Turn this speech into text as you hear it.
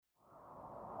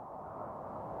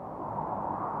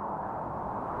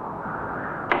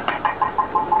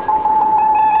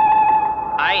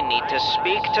to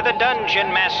speak to the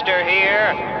Dungeon Master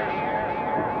here.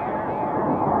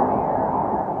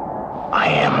 I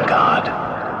am God.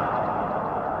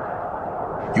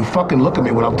 You fucking look at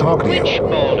me when I'm talking to you. Which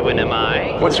Baldwin am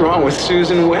I? What's wrong with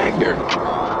Susan Wagner?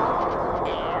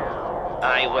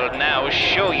 I will now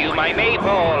show you my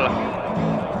maypole.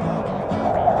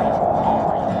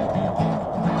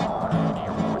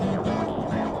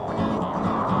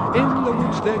 In the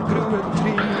woods there grew a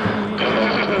tree,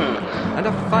 and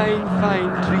a fine,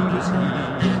 fine tree was he.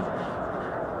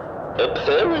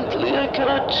 Apparently I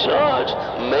cannot charge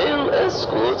male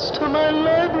escorts to my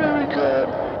library card.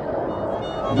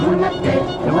 Moonlight day,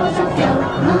 there was a girl,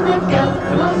 moonlight girl,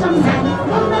 there was a man,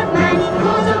 moonlight man, there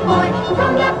was a boy,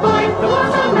 from that boy there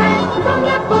was a man, from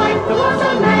that boy there was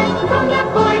a man, from that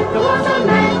boy there was a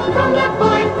man, from that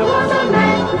boy there was a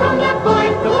man, from that boy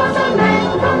there was a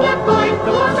man, from that boy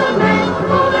there was a man,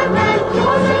 for that man there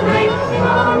was a great,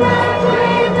 from that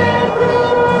great there grew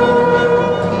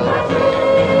a tree.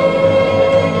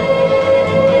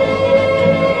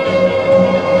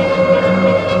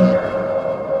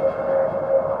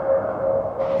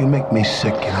 You make me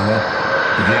sick, you know that?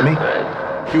 You hear me?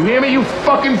 You hear me, you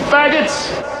fucking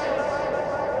faggots?